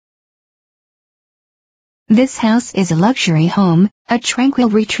This house is a luxury home, a tranquil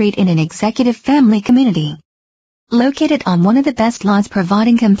retreat in an executive family community. Located on one of the best lots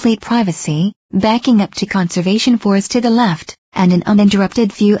providing complete privacy, backing up to conservation forest to the left, and an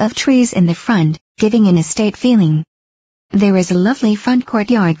uninterrupted view of trees in the front, giving an estate feeling. There is a lovely front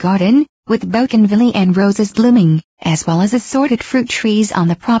courtyard garden, with bouganvillea and roses blooming, as well as assorted fruit trees on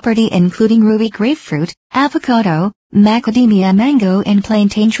the property including ruby grapefruit, avocado, macademia mango and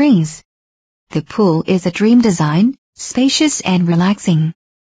plaintain trees. The pool is a dream design, spacious and relaxing.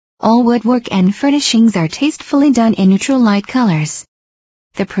 All woodwork and furnishings are tastefully done in neutral light colors.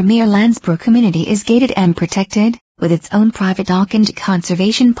 The premier Landsborough community is gated and protected, with its own private dock and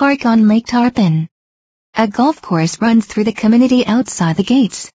conservation park on Lake Tarpon. A golf course runs through the community outside the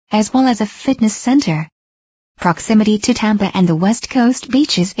gates, as well as a fitness center. Proximity to Tampa and the West Coast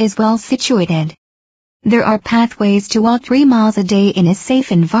beaches is well situated. There are pathways to walk 3 miles a day in a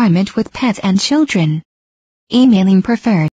safe environment with pets and children. Emailing preferred.